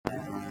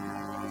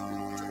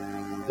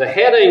the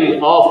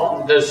heading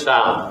of this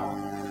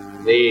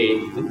psalm,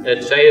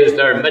 it says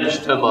there,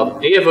 Michtam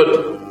of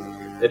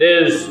David. It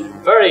is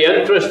very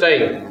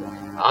interesting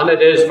and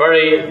it is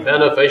very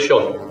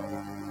beneficial.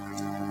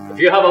 If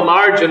you have a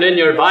margin in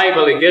your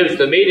Bible, it gives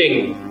the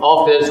meaning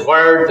of this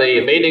word.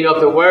 The meaning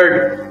of the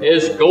word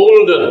is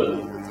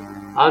golden.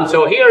 And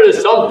so here is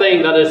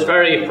something that is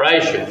very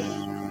precious.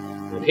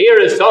 And here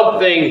is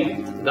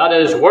something that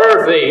is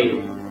worthy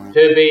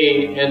to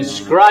be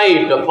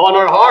inscribed upon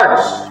our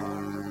hearts,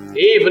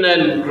 even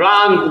in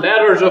grand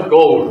letters of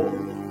gold.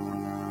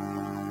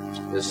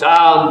 The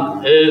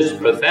psalm is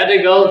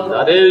prophetical,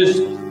 that is,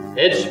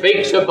 it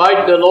speaks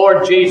about the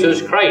Lord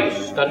Jesus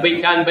Christ, that we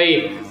can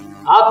be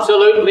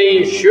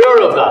absolutely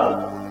sure of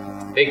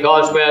that.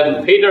 Because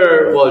when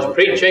Peter was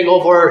preaching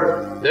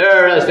over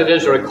there, as it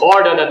is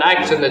recorded in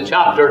Acts in the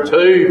chapter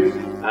 2,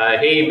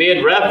 he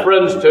made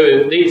reference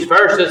to these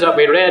verses that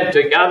we read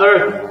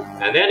together.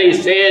 And then he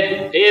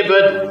said,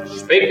 David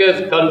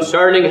speaketh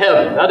concerning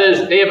him. That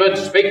is, David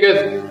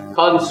speaketh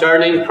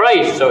concerning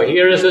Christ. So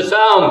here is a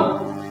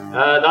psalm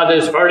that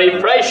is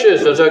very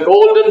precious. It's a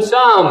golden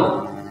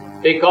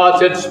psalm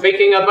because it's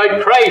speaking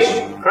about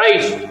Christ.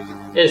 Christ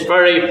is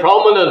very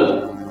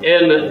prominent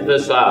in the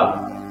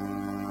psalm.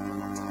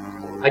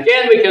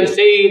 Again, we can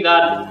see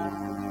that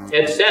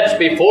it sets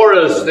before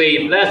us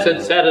the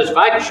blessed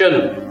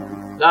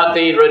satisfaction that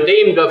the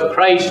redeemed of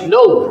Christ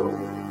know.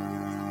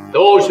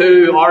 Those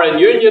who are in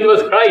union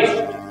with Christ,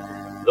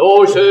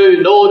 those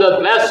who know the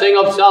blessing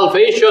of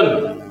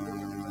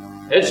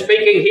salvation. It's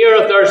speaking here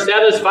of their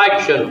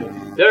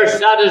satisfaction. They're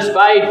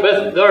satisfied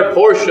with their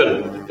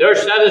portion. They're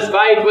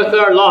satisfied with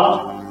their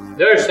lot.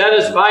 They're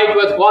satisfied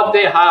with what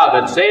they have.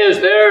 It says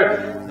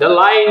there, the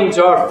lines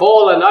are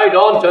fallen out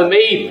unto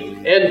me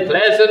in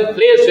pleasant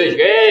places.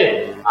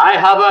 Yea, I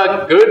have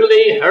a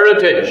goodly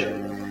heritage.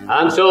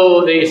 And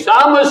so the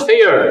psalmist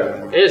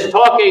here is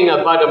talking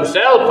about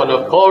himself and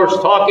of course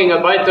talking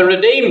about the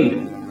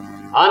redeemed.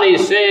 And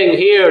he's saying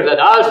here that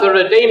as the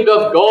redeemed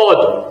of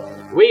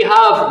God, we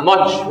have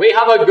much. We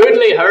have a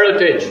goodly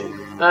heritage.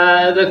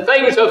 The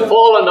things have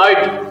fallen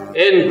out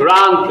in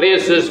grand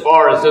places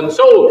for us. And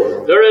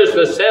so there is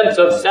the sense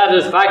of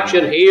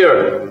satisfaction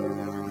here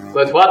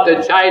with what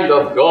the child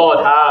of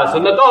God has.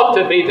 And it ought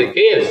to be the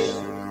case.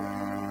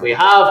 We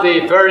have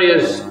the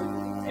various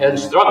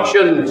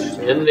instructions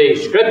in the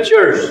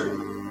scriptures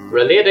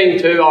relating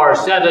to our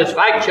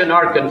satisfaction,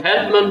 our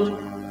contentment.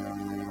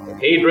 In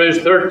Hebrews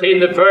 13,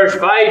 the verse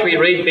 5, we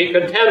read, be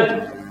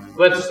content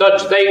with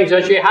such things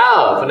as you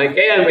have. And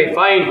again, we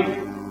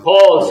find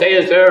Paul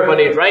says there when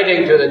he's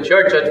writing to the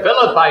church at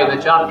Philippi in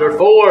the chapter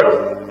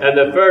 4, and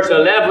the verse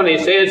 11, he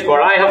says, for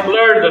I have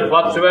learned in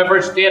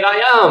whatsoever state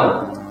I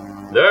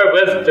am,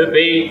 therewith to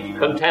be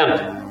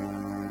content.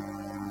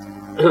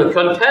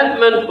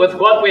 Contentment with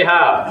what we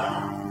have.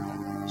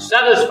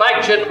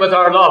 Satisfaction with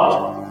our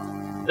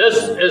lot.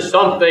 This is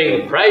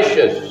something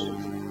precious.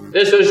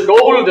 This is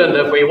golden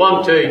if we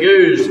want to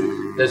use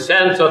the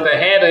sense of the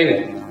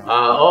heading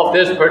of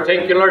this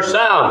particular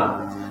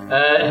psalm.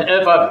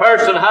 If a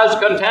person has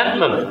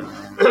contentment,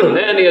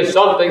 then he is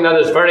something that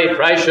is very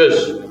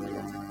precious.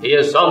 He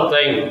is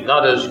something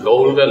that is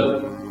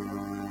golden.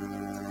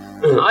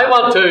 I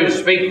want to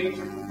speak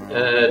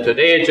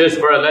today just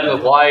for a little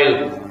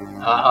while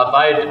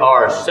about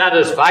our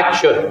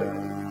satisfaction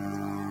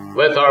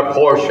with our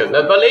portion,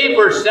 the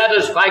believer's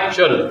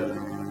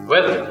satisfaction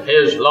with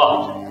his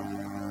lot.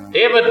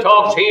 David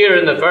talks here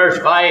in the verse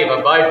 5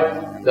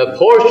 about the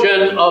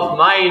portion of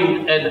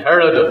mine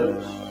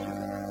inheritance.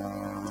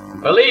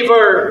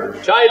 Believer,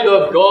 child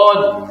of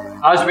God,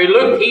 as we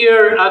look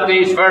here at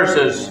these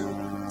verses,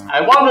 I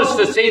want us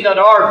to see that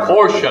our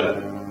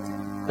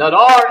portion, that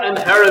our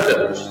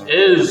inheritance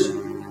is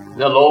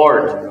the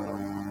Lord.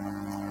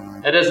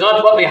 It is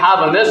not what we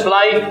have in this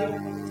life.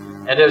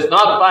 It is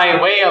not by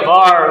way of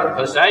our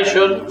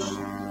possessions.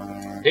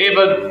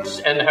 David's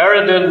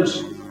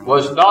inheritance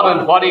was not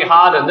in what he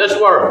had in this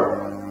world.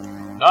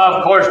 Now,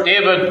 of course,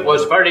 David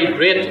was very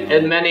great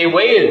in many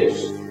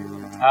ways.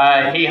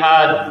 He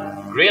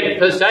had great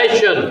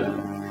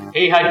possession.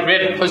 He had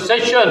great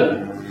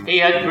position. He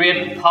had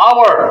great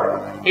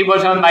power. He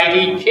was a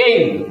mighty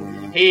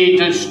king. He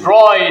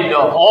destroyed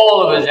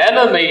all of his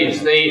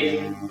enemies,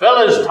 the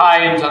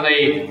Philistines and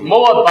the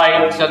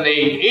Moabites and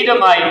the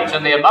Edomites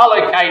and the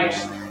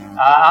Amalekites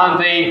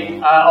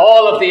and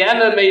all of the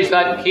enemies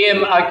that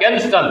came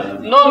against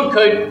him. None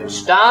could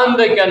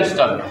stand against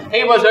him.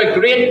 He was a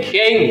great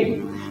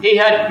king. He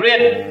had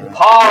great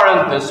power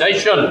and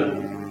position.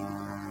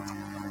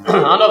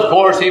 And of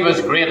course he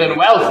was great in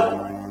wealth.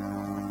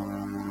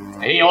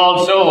 He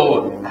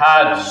also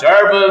had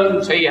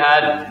servants, he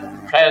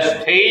had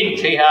prestige,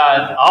 he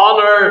had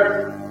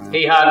honor,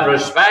 he had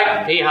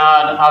respect, he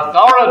had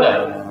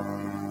authority.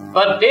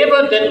 But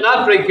David did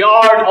not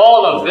regard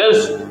all of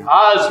this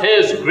as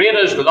his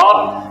greatest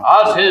lot,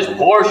 as his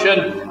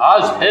portion,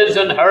 as his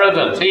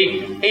inheritance.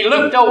 He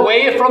looked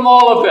away from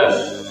all of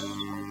this.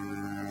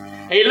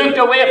 He looked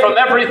away from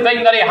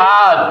everything that he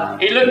had.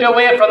 He looked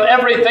away from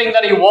everything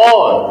that he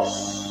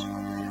was.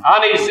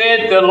 And he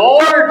said, the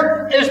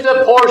Lord is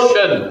the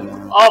portion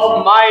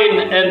of mine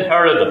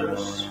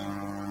inheritance.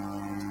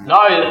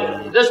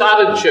 Now, this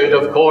attitude,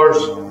 of course,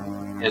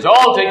 is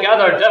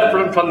altogether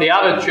different from the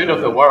attitude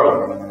of the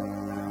world.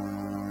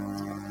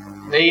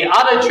 The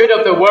attitude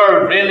of the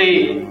world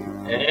really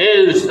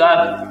is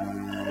that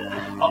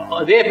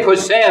they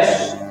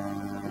possess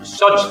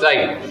such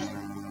things.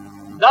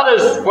 That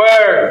is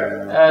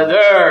where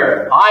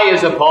their eye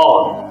is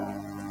upon.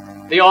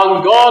 The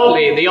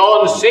ungodly, the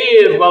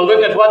unsaved will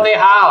look at what they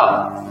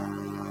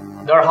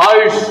have. Their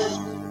house,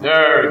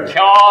 their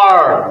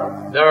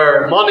car,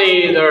 their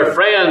money, their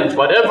friends,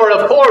 whatever.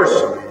 Of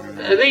course,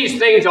 these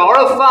things are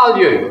of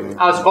value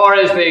as far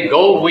as they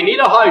go. We need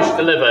a house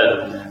to live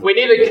in. We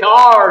need a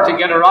car to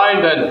get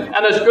around in.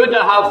 And it's good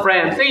to have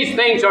friends. These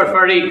things are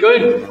very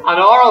good and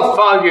are of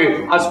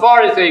value as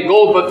far as they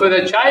go. But for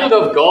the child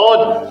of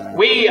God,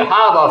 we have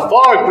a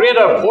far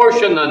greater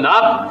portion than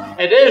that.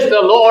 It is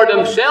the Lord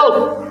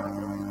himself.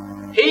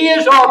 He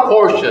is our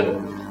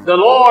portion. The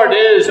Lord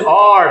is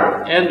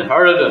our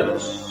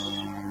inheritance.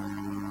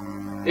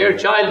 Dear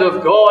child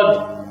of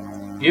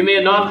God, you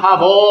may not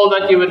have all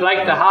that you would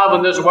like to have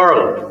in this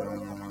world.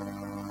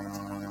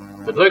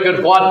 But look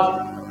at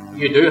what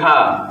you do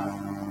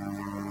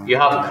have. You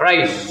have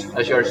Christ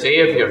as your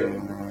Savior.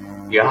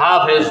 You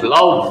have his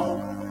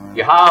love.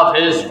 You have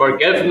his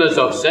forgiveness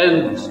of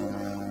sins.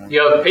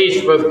 You have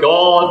peace with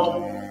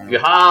God. You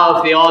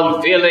have the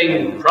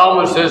unfailing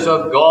promises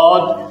of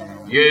God.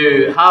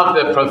 You have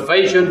the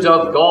provisions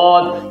of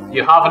God.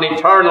 You have an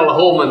eternal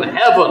home in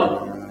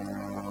heaven.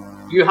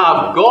 You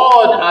have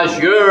God as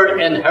your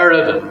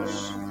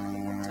inheritance.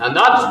 And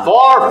that's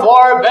far,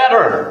 far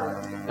better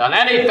than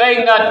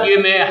anything that you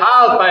may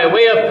have by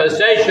way of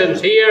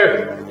possessions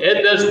here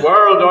in this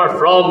world or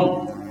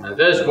from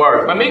this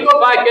world. When we go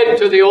back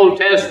into the Old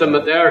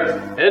Testament there,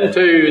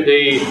 into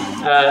the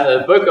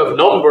book of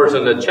Numbers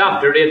in the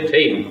chapter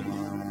 18,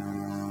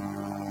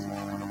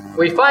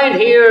 we find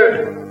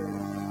here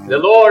the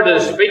Lord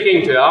is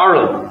speaking to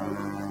Aaron.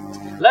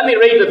 Let me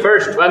read the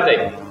verse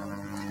 20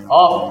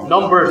 of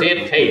Numbers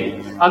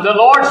 18. And the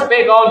Lord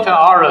spake unto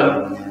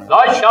Aaron,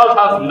 Thou shalt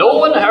have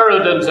no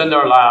inheritance in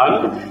their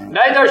land,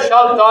 neither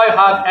shalt thou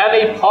have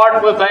any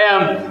part with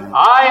them.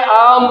 I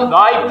am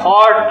thy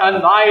part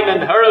and thine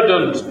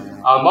inheritance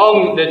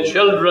among the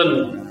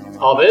children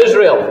of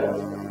Israel.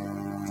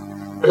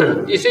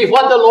 You see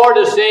what the Lord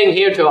is saying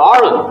here to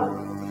Aaron.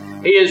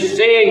 He is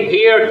saying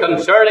here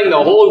concerning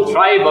the whole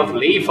tribe of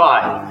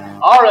Levi.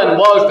 Aaron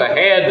was the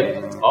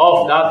head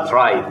of that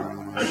tribe.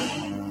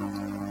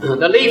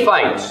 The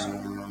Levites,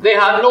 they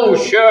had no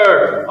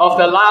share of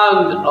the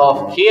land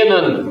of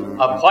Canaan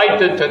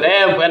appointed to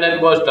them when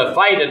it was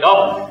divided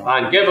up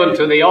and given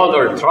to the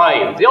other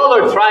tribes. The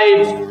other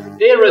tribes,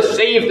 they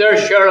received their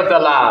share of the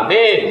land.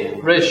 They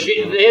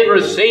received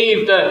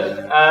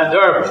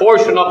their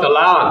portion of the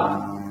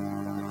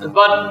land.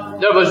 But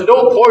there was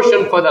no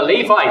portion for the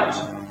Levites.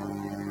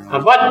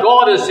 And what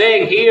God is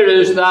saying here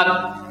is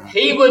that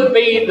he would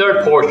be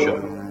their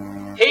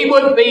portion. He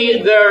would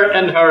be their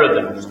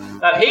inheritance.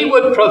 That he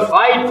would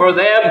provide for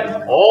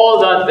them all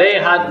that they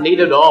had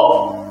needed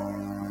of.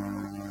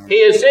 He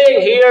is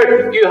saying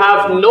here, you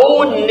have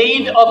no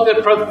need of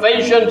the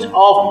provisions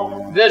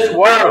of this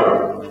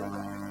world.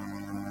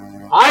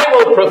 I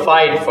will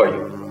provide for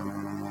you.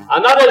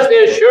 And that is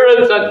the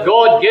assurance that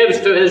God gives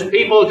to his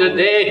people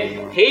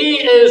today. He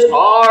is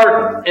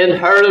our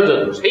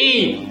inheritance.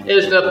 He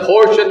is the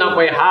portion that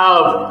we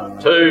have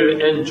to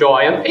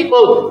enjoy. And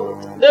people,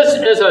 this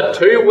is a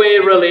two-way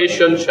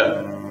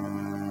relationship.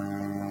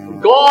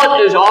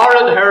 God is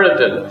our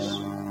inheritance.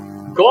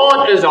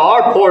 God is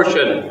our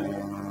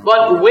portion.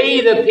 But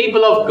we, the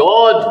people of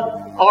God,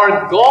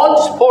 are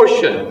God's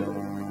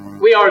portion.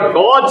 We are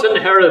God's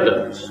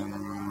inheritance.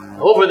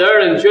 Over there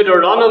in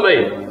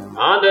Deuteronomy,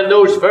 and in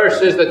those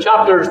verses, the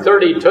chapters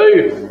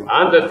 32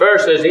 and the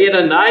verses 8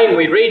 and 9,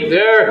 we read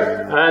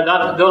there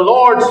that the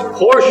Lord's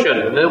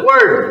portion, the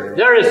word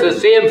there is the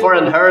same for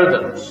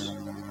inheritance.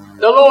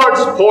 The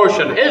Lord's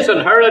portion, his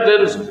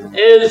inheritance,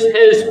 is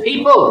his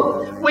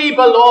people. We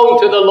belong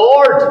to the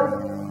Lord.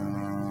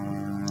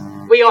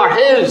 We are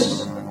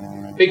his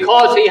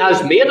because he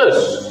has made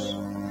us.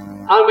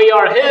 And we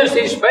are his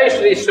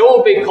especially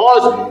so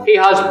because he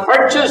has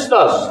purchased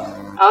us.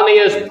 And he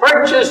has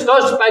purchased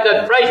us by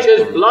the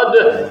precious blood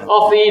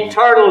of the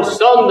eternal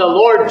Son, the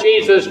Lord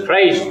Jesus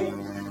Christ.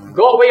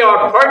 We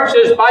are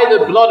purchased by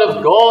the blood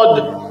of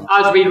God,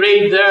 as we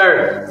read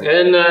there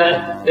in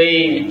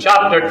the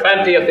chapter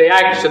 20 of the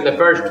Acts in the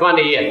verse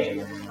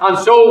 28. And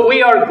so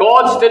we are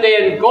God's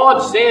today, and God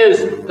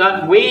says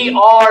that we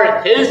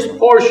are his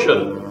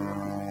portion.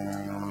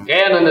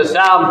 Again in the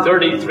Psalm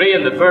 33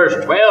 and the verse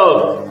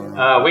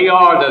 12, we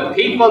are the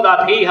people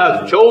that he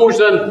has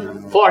chosen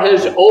for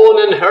his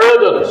own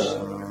inheritance.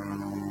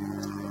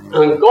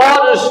 And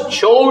God has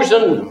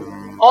chosen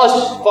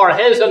us for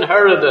his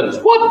inheritance.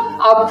 What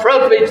a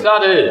privilege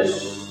that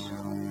is.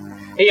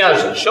 He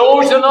has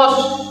chosen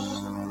us.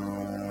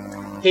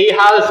 He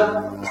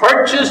has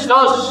purchased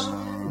us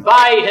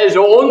by his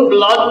own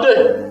blood.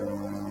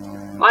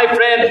 My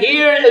friend,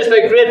 here is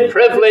the great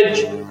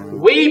privilege.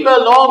 We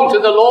belong to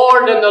the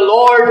Lord, and the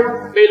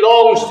Lord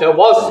belongs to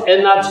us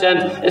in that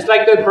sense. It's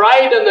like the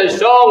bride in the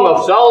Song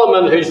of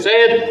Solomon who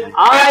said,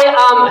 I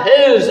am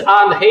his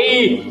and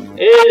he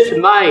is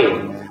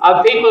mine.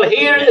 And people,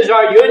 here is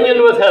our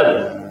union with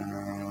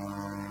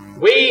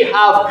him. We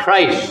have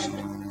Christ.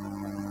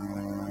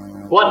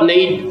 What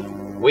need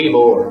we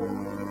more?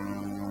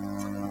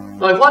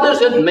 Now, what does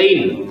it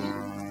mean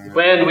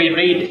when we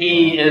read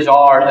he is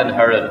our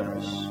inheritance?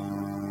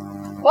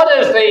 What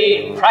is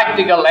the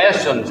practical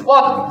lessons?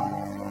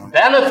 What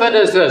benefit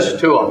is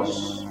this to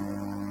us?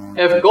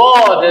 If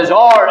God is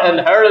our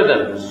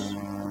inheritance,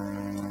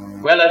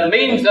 well, it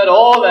means that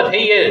all that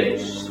he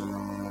is,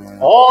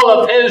 all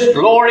of his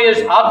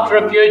glorious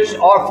attributes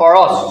are for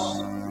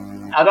us,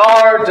 at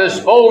our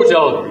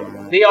disposal.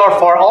 They are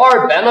for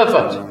our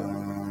benefit.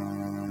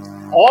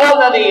 All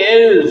that he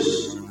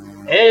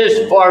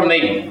is for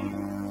me.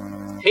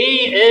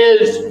 He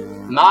is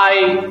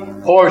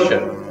my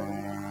portion.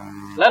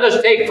 Let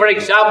us take, for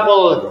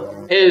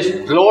example, his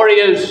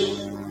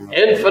glorious,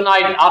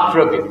 infinite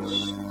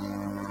attributes.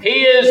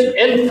 He is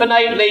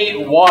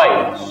infinitely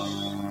wise,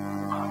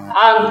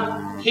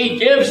 and he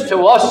gives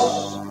to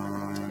us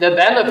the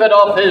benefit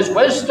of his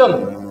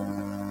wisdom.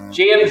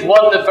 James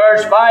 1, the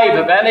verse 5,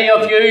 if any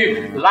of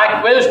you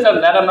lack wisdom,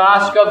 let him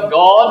ask of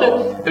God,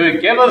 who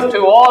giveth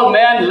to all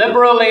men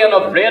liberally and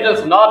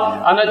upbraideth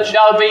not, and it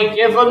shall be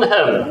given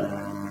him.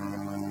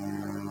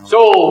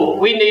 So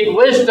we need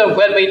wisdom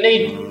when we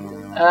need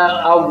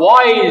a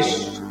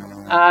wise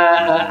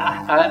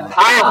path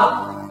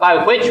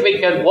by which we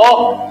can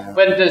walk.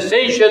 When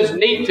decisions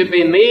need to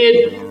be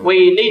made,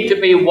 we need to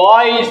be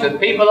wise. The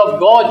people of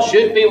God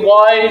should be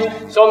wise.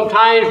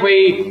 Sometimes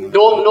we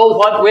don't know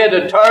what way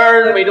to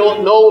turn. We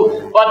don't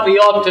know what we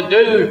ought to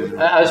do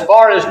as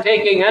far as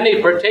taking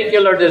any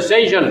particular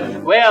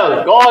decision.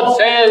 Well, God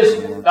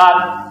says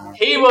that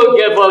he will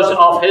give us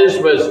of his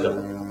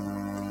wisdom.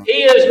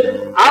 He is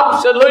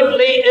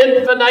absolutely,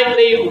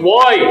 infinitely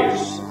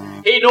wise.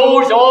 He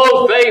knows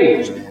all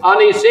things.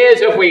 And he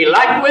says if we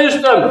lack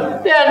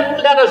wisdom,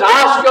 then let us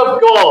ask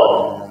of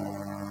God,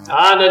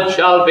 and it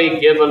shall be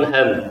given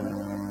him.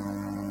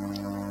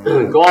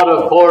 God,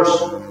 of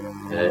course,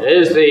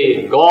 is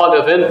the God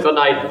of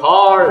infinite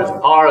power. His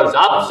power is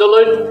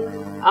absolute,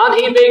 and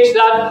he makes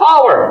that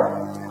power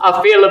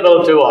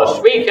available to us.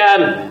 We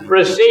can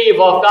receive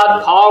of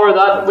that power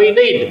that we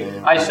need.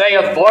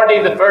 Isaiah 40,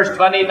 the verse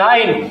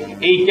 29,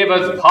 he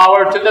giveth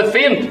power to the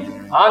faint,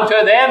 and to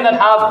them that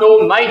have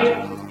no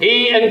might,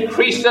 he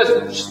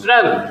increaseth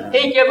strength.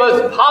 He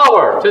giveth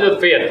power to the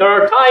faint. There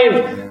are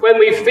times when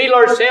we feel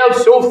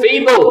ourselves so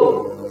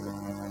feeble,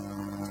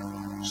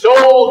 so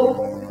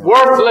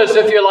worthless,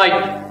 if you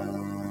like.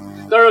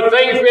 There are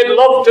things we'd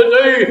love to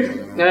do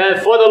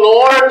for the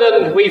Lord,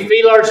 and we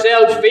feel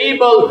ourselves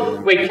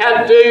feeble. We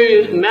can't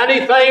do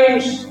many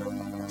things.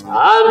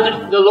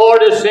 And the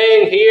Lord is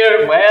saying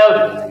here,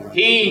 well,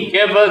 he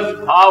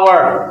giveth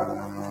power.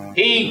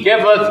 He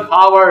giveth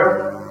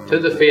power to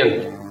the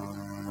faint.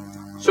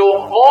 So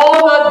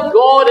all that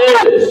God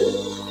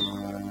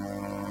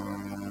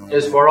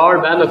is for our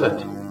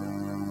benefit.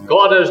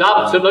 God is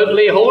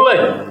absolutely holy.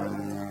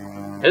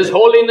 His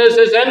holiness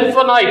is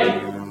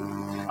infinite.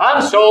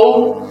 And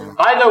so,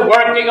 by the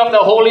working of the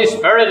Holy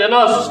Spirit in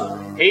us,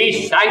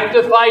 he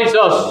sanctifies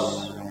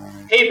us.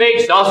 He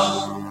makes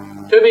us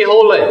to be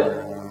holy.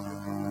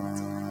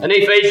 In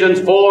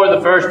Ephesians 4, the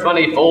verse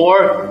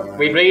 24,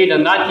 we read,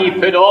 and that ye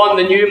put on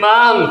the new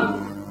man,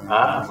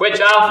 which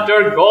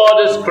after God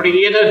is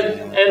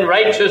created in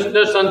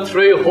righteousness and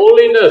through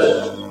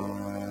holiness.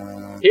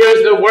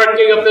 Here's the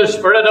working of the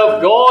Spirit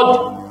of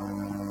God,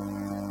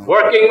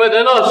 working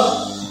within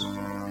us,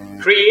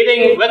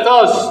 creating with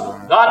us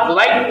that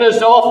likeness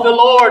of the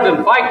Lord.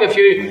 In fact, if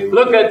you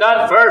look at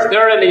that verse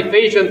there in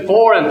Ephesians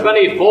 4 and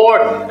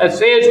 24, it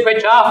says,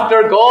 which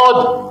after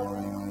God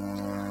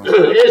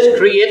is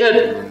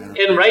created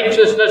in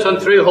righteousness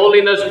and through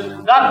holiness.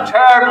 That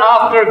term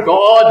after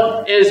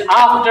God is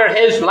after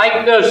his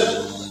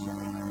likeness.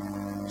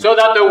 So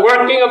that the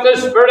working of the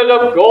Spirit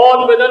of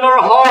God within our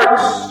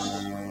hearts,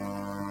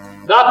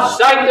 that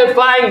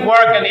sanctifying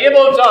work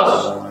enables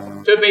us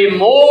to be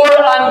more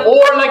and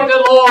more like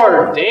the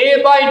Lord,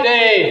 day by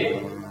day,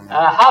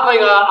 having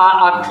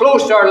a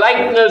closer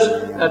likeness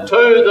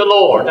to the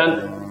Lord.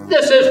 And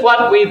this is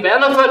what we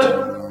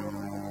benefit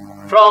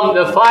from,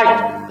 the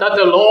fact that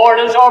the Lord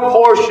is our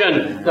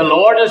portion, the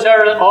Lord is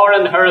our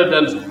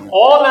inheritance.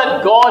 All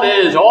that God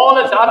is, all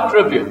its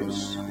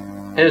attributes,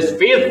 his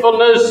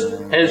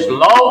faithfulness, his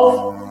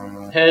love,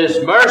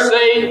 his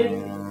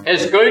mercy,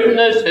 his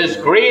goodness, his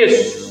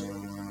grace.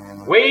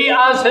 We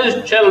as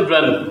his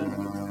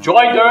children,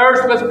 joint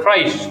heirs with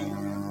Christ,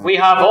 we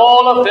have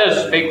all of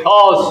this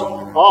because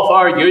of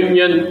our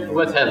union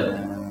with him.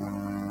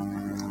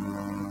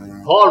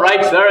 Paul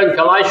writes there in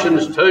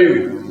Colossians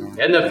 2,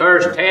 in the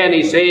verse 10,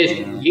 he says,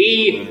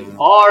 ye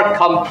are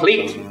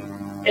complete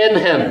in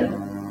him.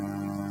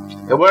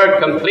 The word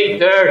complete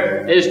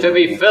there is to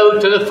be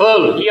filled to the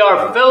full. Ye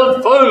are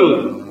filled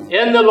full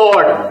in the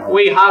Lord,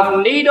 we have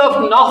need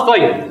of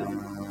nothing,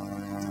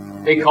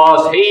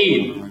 because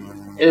He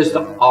is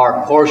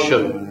our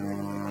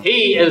portion.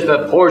 He is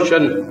the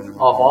portion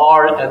of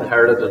our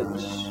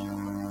inheritance.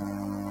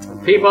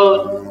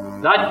 People,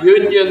 that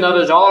union that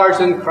is ours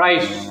in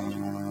Christ,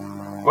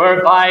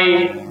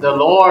 whereby the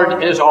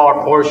Lord is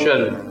our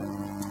portion,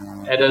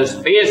 it is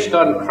based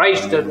on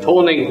Christ's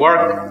atoning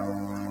work.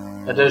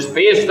 It is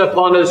based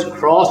upon His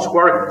cross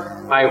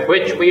work, by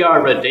which we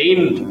are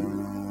redeemed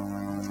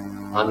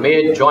and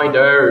made joint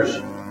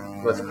heirs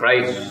with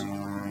Christ.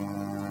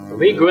 When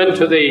we go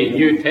into the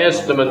New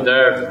Testament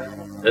there,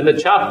 in the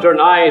chapter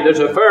 9, there's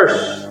a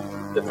verse,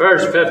 the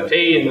verse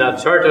 15, that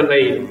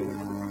certainly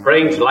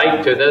brings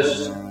light to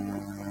this.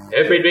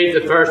 If we read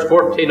the verse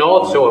 14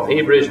 also of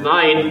Hebrews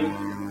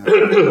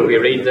 9, we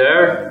read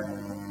there,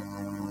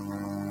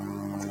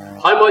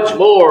 how much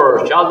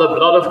more shall the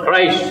blood of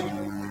Christ,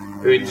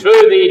 who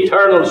through the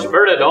eternal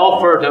Spirit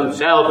offered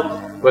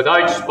Himself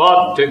without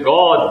spot to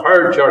God,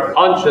 purge your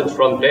conscience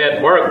from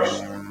dead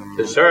works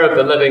to serve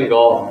the living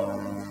God?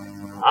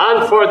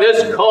 And for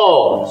this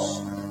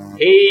cause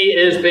He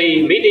is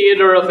the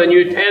mediator of the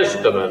New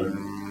Testament,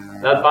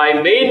 that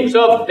by means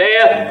of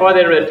death for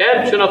the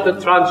redemption of the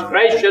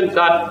transgressions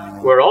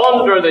that were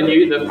under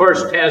the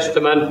First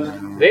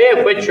Testament,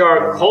 they which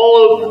are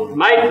called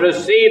might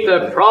receive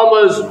the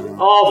promise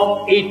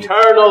of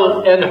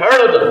eternal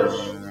inheritance.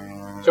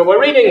 So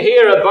we're reading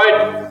here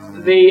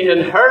about the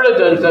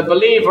inheritance, the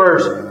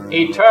believer's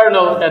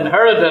eternal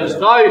inheritance.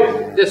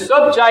 Now, the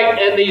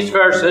subject in these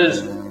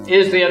verses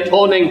is the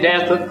atoning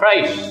death of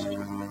Christ.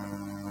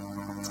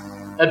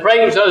 It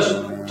brings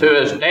us to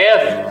His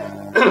death.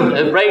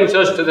 It brings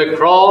us to the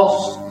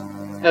cross.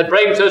 It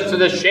brings us to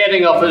the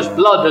shedding of His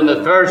blood in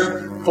the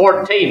verse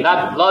 14,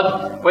 that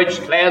blood which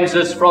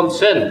cleanses from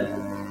sin.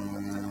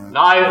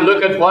 Now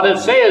look at what it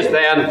says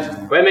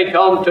then. When we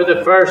come to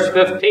the verse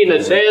 15,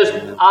 it says,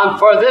 and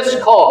for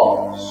this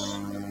cause,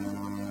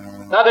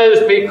 that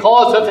is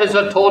because of His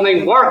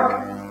atoning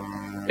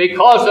work,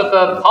 because of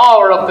the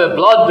power of the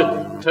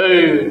blood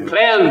to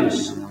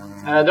cleanse,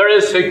 there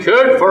is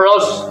secured for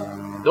us,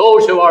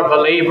 those who are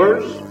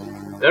believers,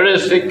 there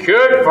is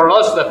secured for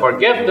us the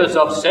forgiveness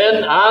of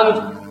sin and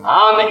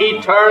an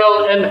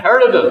eternal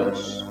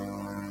inheritance.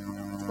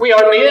 We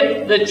are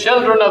made the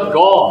children of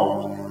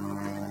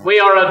God. We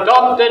are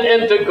adopted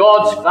into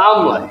God's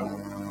family.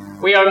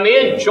 We are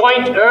made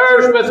joint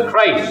heirs with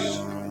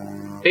Christ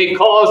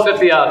because of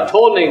the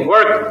atoning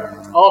work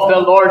of the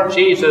Lord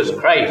Jesus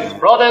Christ,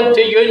 brought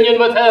into union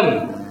with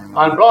Him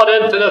and brought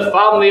into the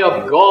family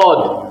of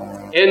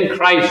God in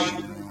Christ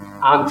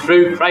and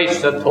through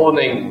Christ's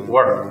atoning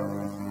work.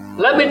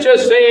 Let me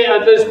just say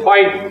at this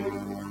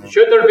point,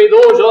 should there be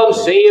those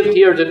unsaved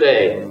here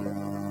today,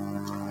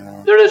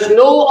 there is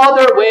no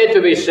other way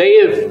to be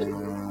saved,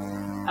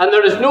 and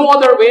there is no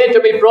other way to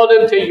be brought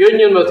into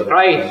union with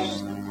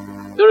Christ.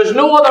 There is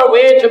no other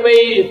way to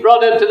be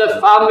brought into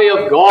the family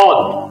of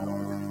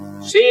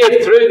God,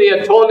 saved through the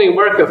atoning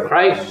work of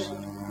Christ.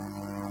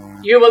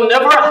 You will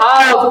never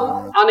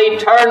have an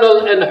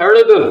eternal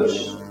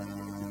inheritance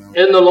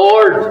in the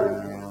Lord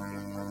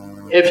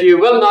if you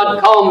will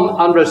not come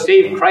and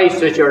receive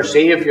Christ as your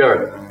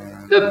Saviour.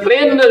 The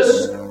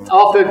plainness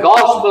of the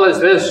gospel is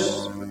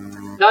this,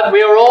 that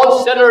we are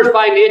all sinners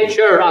by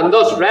nature and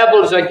thus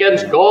rebels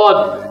against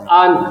God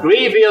and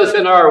grievous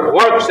in our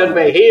works and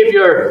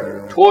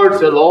behaviour towards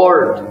the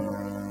Lord.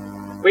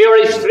 We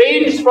are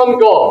estranged from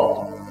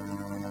God.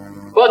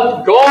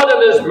 But God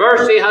in His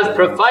mercy has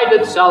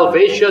provided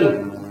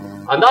salvation,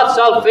 and that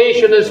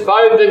salvation is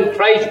found in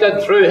Christ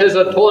and through His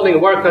atoning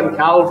work on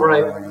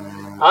Calvary.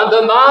 And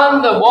the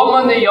man, the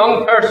woman, the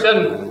young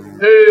person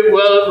who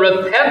will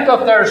repent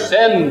of their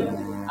sin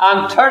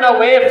and turn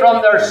away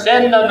from their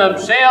sin and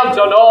themselves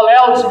and all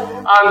else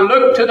and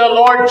look to the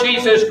Lord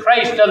Jesus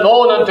Christ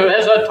alone and to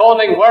His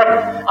atoning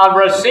work and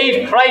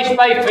receive Christ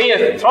by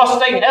faith,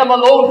 trusting Him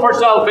alone for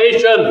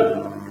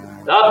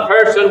salvation, that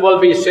person will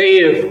be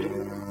saved.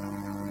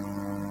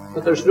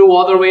 But there's no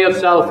other way of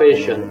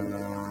salvation.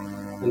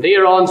 And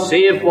dear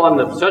unsaved one,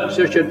 if such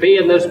there should be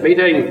in this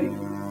meeting,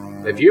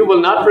 if you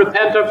will not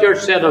repent of your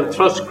sin and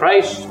trust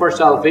Christ for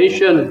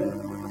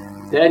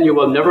salvation, then you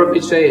will never be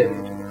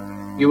saved.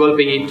 You will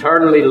be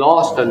eternally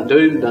lost and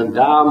doomed and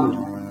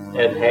damned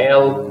in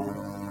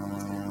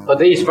hell. But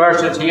these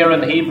verses here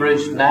in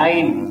Hebrews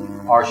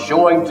 9 are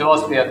showing to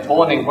us the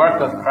atoning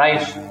work of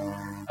Christ,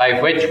 by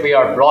which we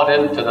are brought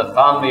into the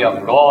family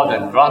of God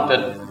and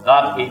granted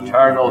that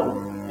eternal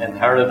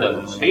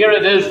inheritance. Here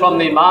it is from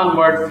the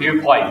manward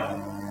viewpoint.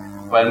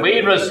 When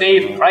we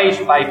receive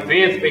Christ by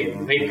faith, we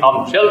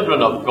become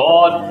children of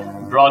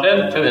God, brought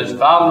into His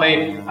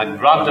family and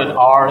granted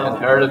our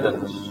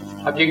inheritance.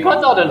 Have you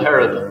got that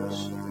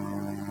inheritance?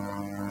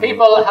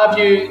 People, have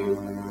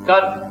you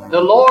got the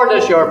Lord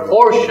as your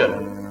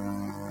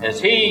portion?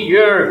 Is He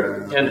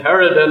your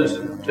inheritance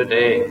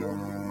today?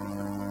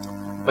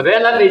 But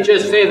then let me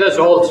just say this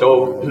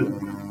also,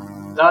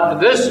 that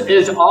this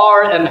is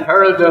our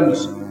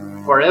inheritance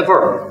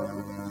forever.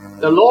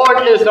 The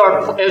Lord is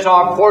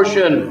our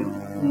portion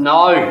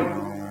now.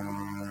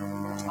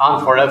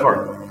 and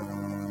forever.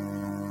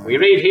 We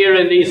read here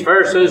in these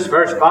verses,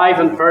 verse 5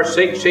 and verse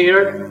 6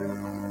 here,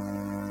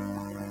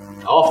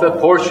 of the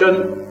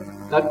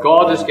portion that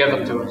God has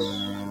given to us.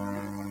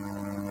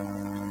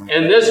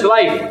 In this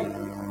life,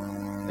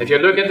 if you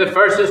look at the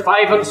verses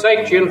 5 and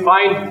 6, you'll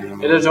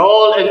find it is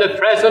all in the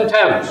present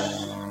tense.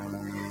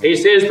 He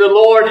says, the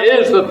Lord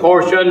is the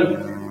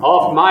portion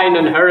of mine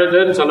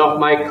inheritance and of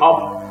my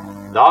cup.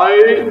 Thou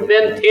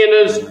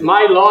maintainest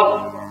my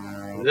lot.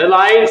 The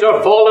lines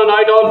are fallen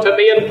out unto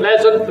me in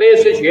pleasant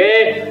places.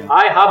 Yea,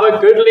 I have a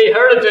goodly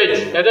heritage.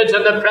 It is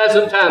in the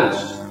present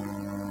tense.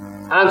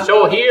 And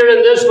so here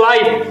in this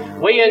life,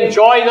 we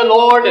enjoy the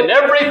Lord and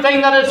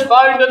everything that is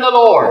found in the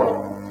Lord.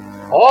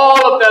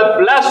 All of the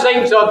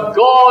blessings of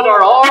God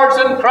are ours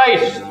in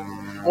Christ.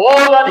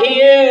 All that He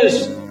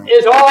is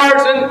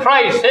ours in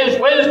Christ. His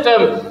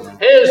wisdom,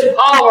 His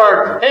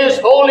power, His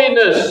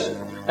holiness,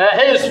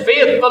 His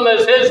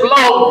faithfulness, His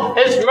love,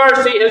 His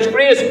mercy, His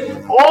grace.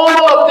 All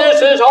of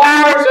this is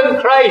ours in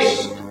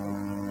Christ.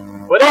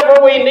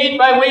 Whatever we need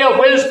by way of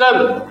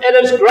wisdom,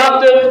 it is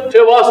granted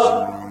to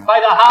us by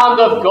the hand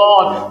of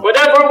God.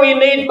 Whatever we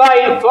need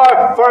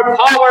for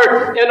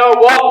power in our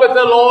walk with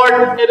the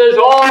Lord, it is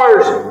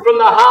ours from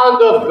the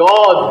hand of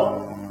God.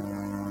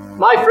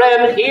 My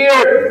friend,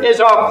 here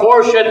is our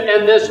portion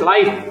in this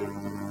life.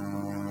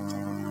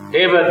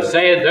 David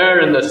said there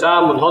in the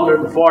Psalm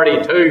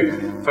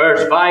 142,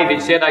 verse 5, he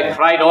said, I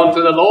cried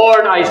unto the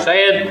Lord, I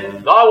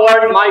said, Thou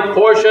art my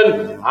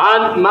portion,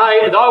 and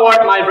Thou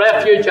art my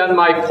refuge and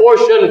my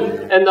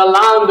portion in the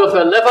land of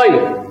the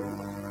living.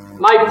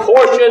 My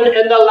portion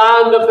in the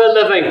land of the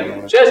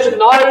living. Just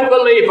now,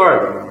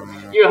 believer,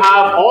 you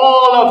have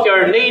all of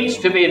your needs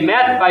to be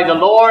met by the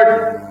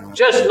Lord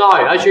just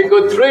now. As you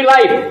go through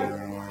life,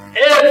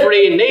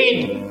 every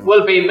need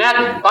will be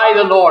met by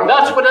the Lord.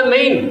 That's what it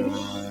means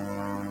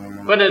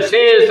when it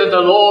says that the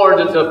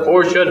Lord is the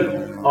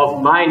portion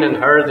of mine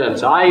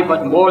inheritance. Aye,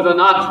 but more than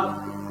that,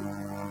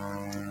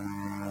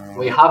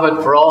 we have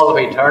it for all of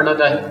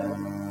eternity.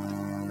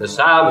 The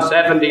Psalm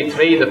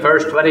 73, the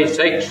verse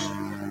 26,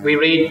 we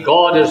read,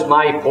 God is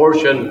my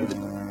portion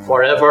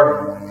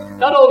forever.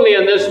 Not only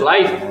in this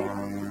life,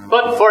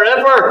 but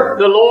forever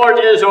the Lord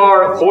is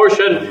our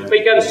portion.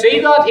 We can see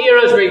that here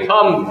as we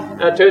come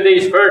to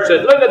these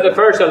verses. Look at the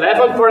verse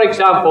 11, for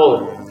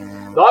example.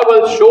 Thou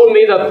wilt show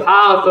me the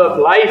path of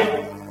life.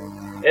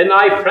 In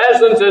thy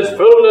presence is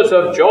fullness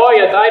of joy.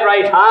 At thy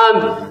right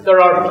hand there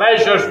are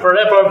pleasures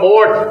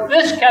forevermore.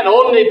 This can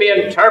only be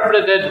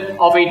interpreted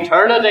of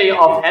eternity,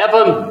 of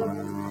heaven.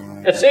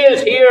 It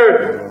says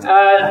here, in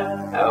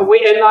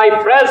thy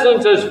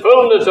presence is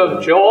fullness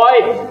of joy.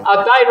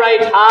 At thy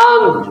right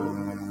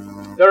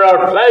hand there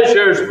are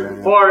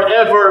pleasures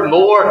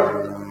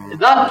forevermore.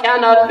 That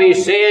cannot be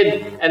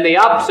said in the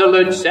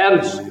absolute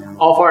sense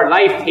of our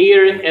life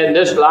here in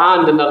this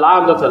land, in the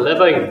land of the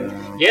living.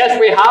 Yes,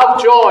 we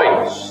have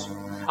joys,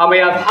 and we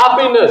have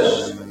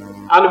happiness,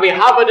 and we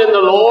have it in the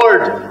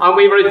Lord, and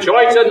we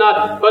rejoice in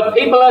that. But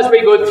people, as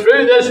we go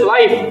through this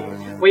life,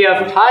 we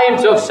have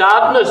times of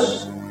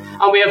sadness,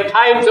 and we have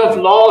times of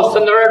loss,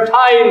 and there are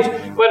times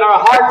when our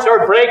hearts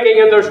are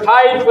breaking, and there's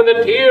times when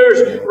the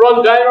tears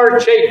run down our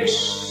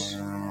cheeks,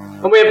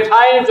 and we have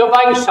times of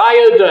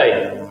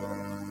anxiety.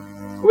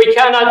 We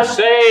cannot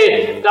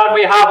say that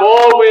we have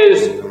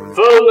always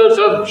fullness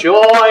of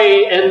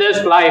joy in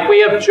this life.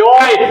 We have joy,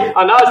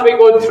 and as we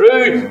go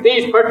through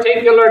these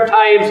particular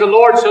times, the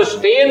Lord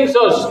sustains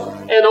us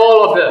in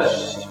all of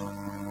this.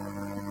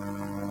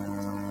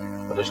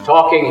 But it's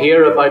talking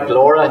here about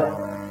glory.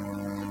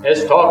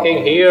 It's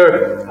talking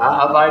here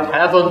about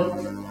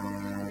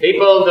heaven.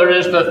 People, there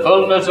is the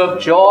fullness of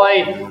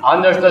joy,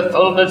 and there's the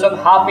fullness of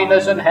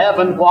happiness in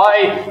heaven.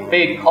 Why?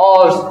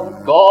 Because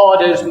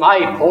God is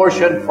my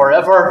portion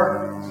forever.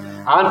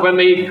 And when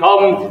we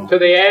come to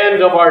the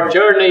end of our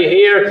journey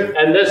here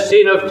in this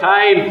scene of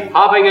time,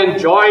 having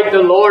enjoyed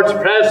the Lord's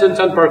presence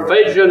and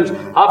provisions,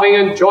 having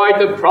enjoyed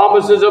the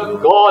promises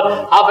of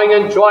God, having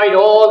enjoyed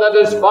all that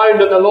is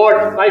found in the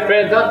Lord, my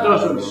friend, that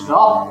doesn't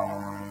stop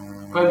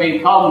when we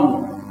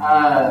come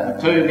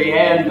to the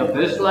end of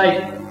this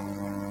life.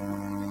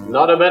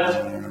 Not a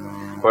bit.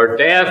 For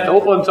death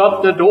opens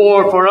up the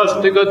door for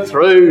us to go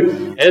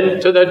through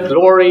into the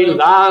glory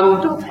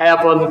land of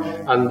heaven.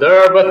 And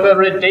there with the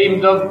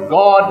redeemed of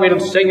God we'll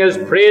sing His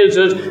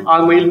praises,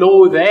 and we'll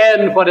know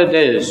then what it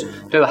is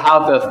to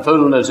have the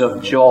fullness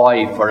of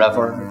joy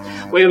forever.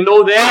 We'll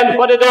know then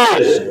what it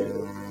is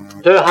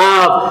to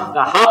have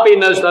the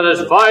happiness that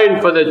is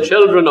found for the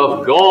children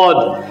of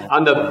God,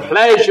 and the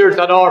pleasures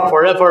that are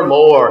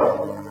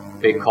forevermore,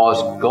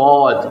 because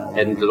God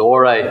in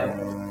glory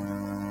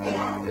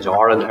is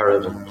our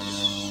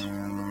inheritance.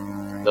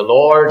 The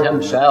Lord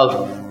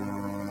Himself,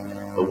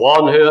 the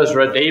one who has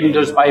redeemed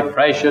us by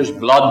precious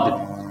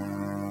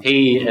blood,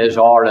 He is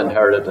our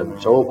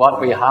inheritance. So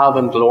what we have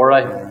in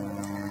glory,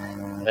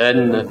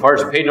 in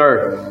 1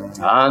 Peter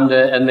and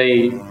in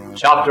the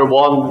chapter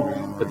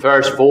 1, the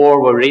verse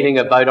 4, we're reading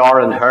about our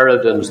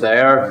inheritance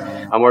there,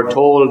 and we're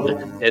told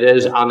it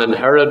is an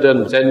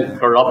inheritance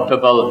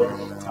incorruptible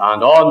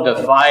and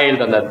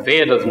undefiled, and that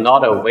fadeth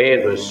not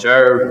away,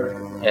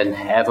 reserved in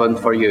heaven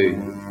for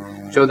you.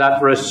 So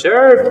that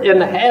reserved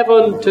in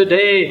heaven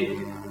today,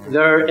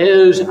 there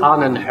is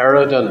an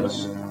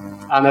inheritance,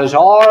 and is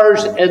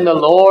ours in the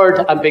Lord,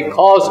 and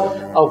because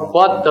of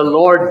what the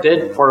Lord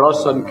did for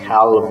us on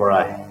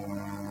Calvary.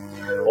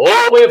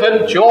 Oh, we've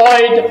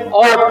enjoyed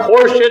our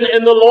portion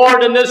in the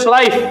Lord in this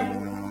life.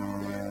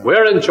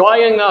 We're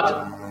enjoying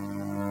that.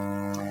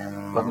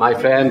 But my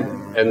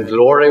friend, in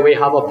glory we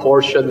have a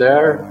portion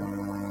there.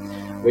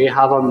 We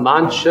have a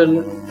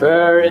mansion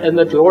fair in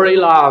the glory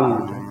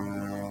land.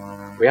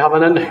 We have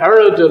an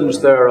inheritance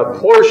there, a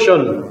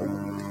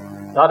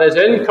portion that is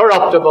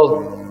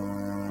incorruptible,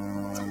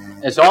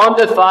 is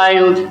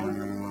undefiled,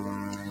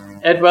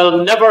 it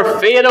will never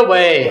fade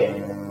away,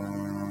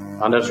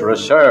 and it's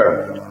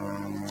reserved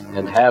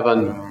in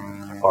heaven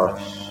for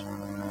us.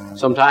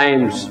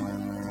 Sometimes,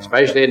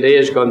 especially in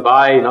days gone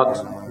by,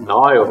 not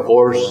now of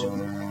course,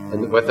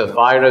 and with the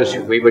virus,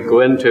 we would go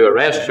into a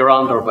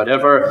restaurant or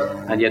whatever,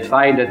 and you'd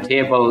find a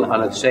table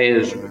and it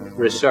says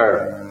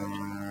reserved.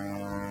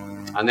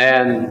 And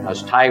then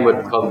as time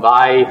would come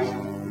by,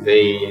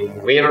 the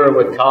waiter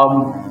would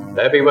come,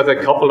 maybe with a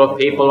couple of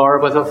people or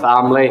with a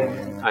family,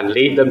 and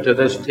lead them to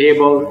this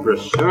table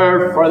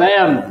reserved for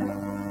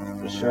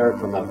them. Reserved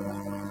for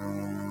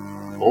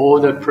them. Oh,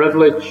 the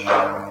privilege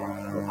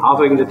of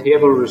having the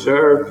table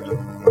reserved.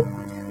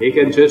 He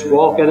can just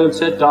walk in and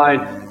sit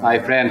down. My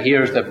friend,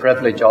 here's the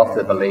privilege of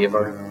the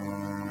believer.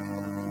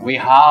 We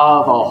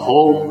have a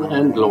home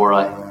in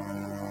glory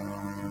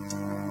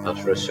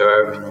that's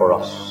reserved for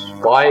us.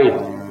 Why?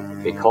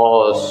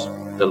 Because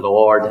the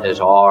Lord is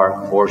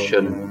our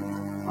portion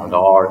and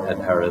our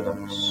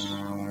inheritance.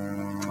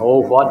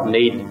 Oh, what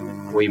need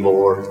we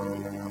more?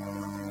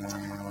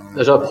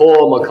 There's a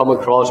poem I come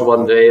across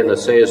one day, and it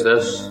says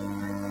this: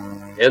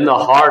 in the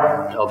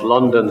heart of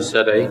London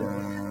city,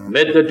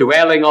 mid the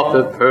dwelling of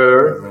the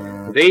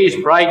poor,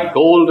 these bright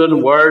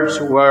golden words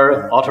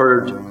were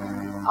uttered: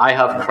 I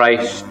have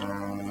Christ,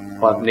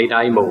 what need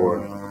I more?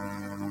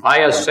 By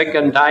a sick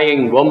and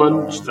dying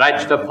woman,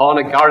 stretched upon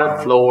a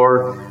garret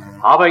floor,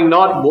 having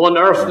not one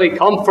earthly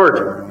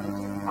comfort,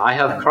 I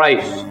have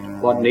Christ,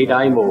 what need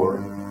I more?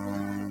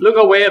 Look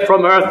away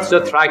from earth's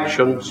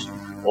attractions,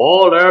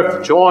 all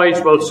earth's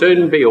joys will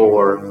soon be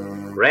o'er.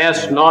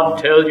 Rest not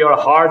till your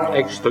heart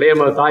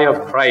exclaimeth, I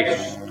have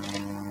Christ,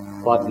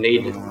 what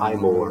need I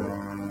more?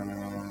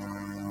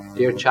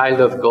 Dear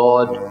child of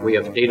God, we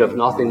have need of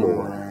nothing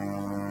more.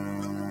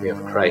 We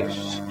have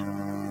Christ,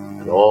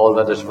 and all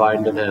that is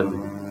found in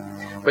him.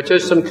 But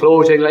just in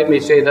closing, let me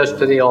say this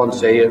to the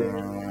unsaved.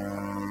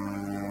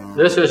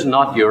 This is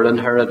not your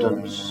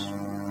inheritance.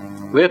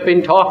 We've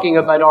been talking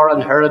about our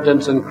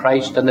inheritance in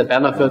Christ and the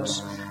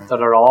benefits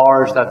that are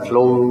ours that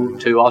flow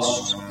to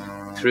us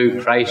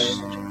through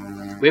Christ.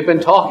 We've been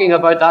talking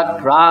about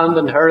that grand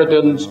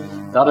inheritance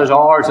that is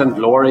ours in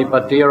glory,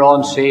 but dear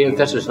unsaved,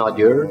 this is not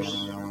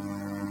yours.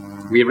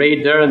 We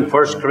read there in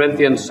 1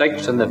 Corinthians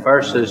 6 in the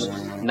verses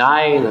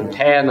 9 and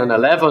 10 and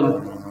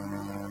 11,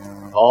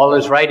 Paul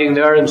is writing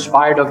there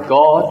inspired of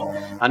God,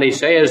 and he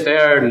says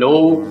there,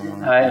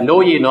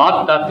 know ye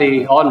not that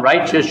the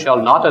unrighteous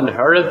shall not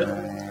inherit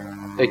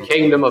the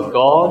kingdom of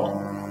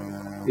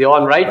God? The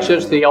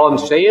unrighteous, the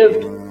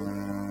unsaved,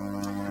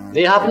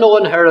 they have no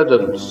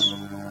inheritance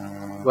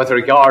with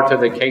regard to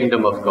the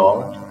kingdom of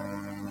God.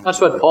 That's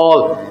what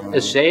Paul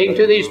is saying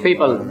to these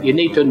people. You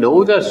need to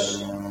know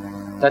this,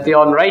 that the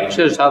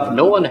unrighteous have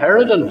no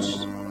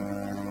inheritance.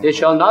 They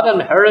shall not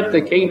inherit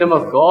the kingdom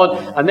of God.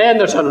 And then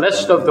there's a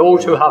list of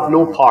those who have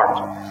no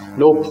part,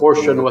 no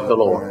portion with the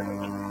Lord.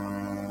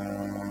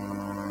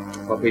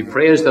 But we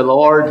praise the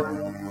Lord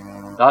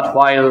that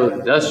while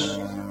this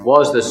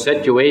was the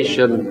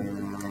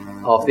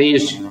situation of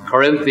these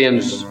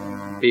Corinthians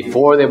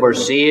before they were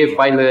saved,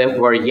 while they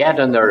were yet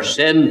in their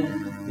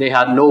sin, they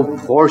had no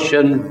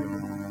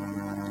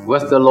portion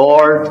with the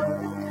Lord.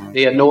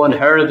 They had no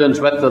inheritance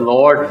with the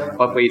Lord,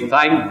 but we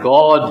thank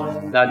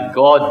God that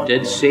God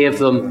did save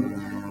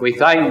them. We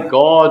thank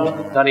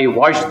God that he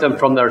washed them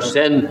from their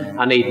sin,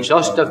 and he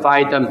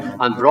justified them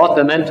and brought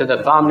them into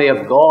the family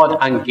of God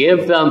and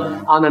gave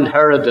them an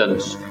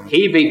inheritance.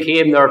 He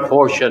became their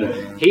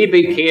portion. He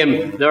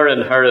became their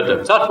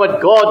inheritance. That's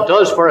what God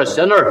does for a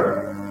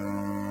sinner.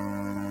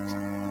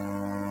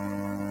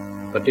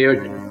 But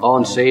dear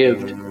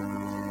unsaved,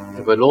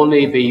 it will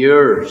only be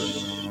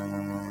yours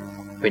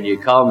when you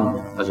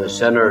come as a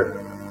sinner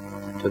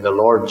to the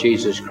Lord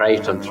Jesus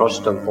Christ and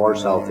trust him for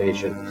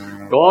salvation.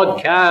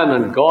 God can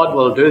and God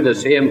will do the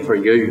same for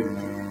you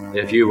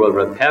if you will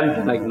repent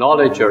and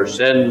acknowledge your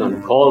sin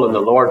and call on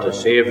the Lord to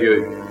save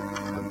you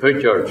and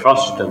put your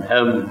trust in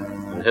him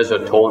and his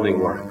atoning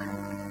work.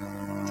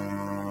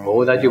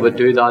 Oh, that you would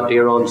do that,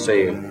 dear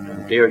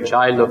unsaved. Dear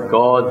child of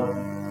God,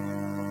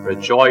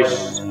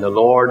 rejoice in the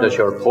Lord as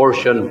your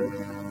portion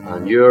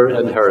and your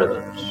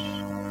inheritance.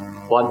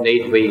 What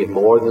need we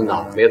more than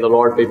that? May the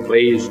Lord be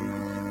pleased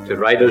to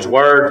write his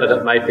word, that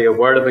it might be a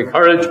word of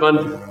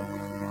encouragement,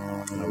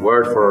 a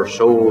word for our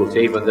souls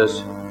even this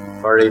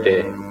very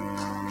day.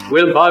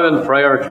 We'll bow in prayer.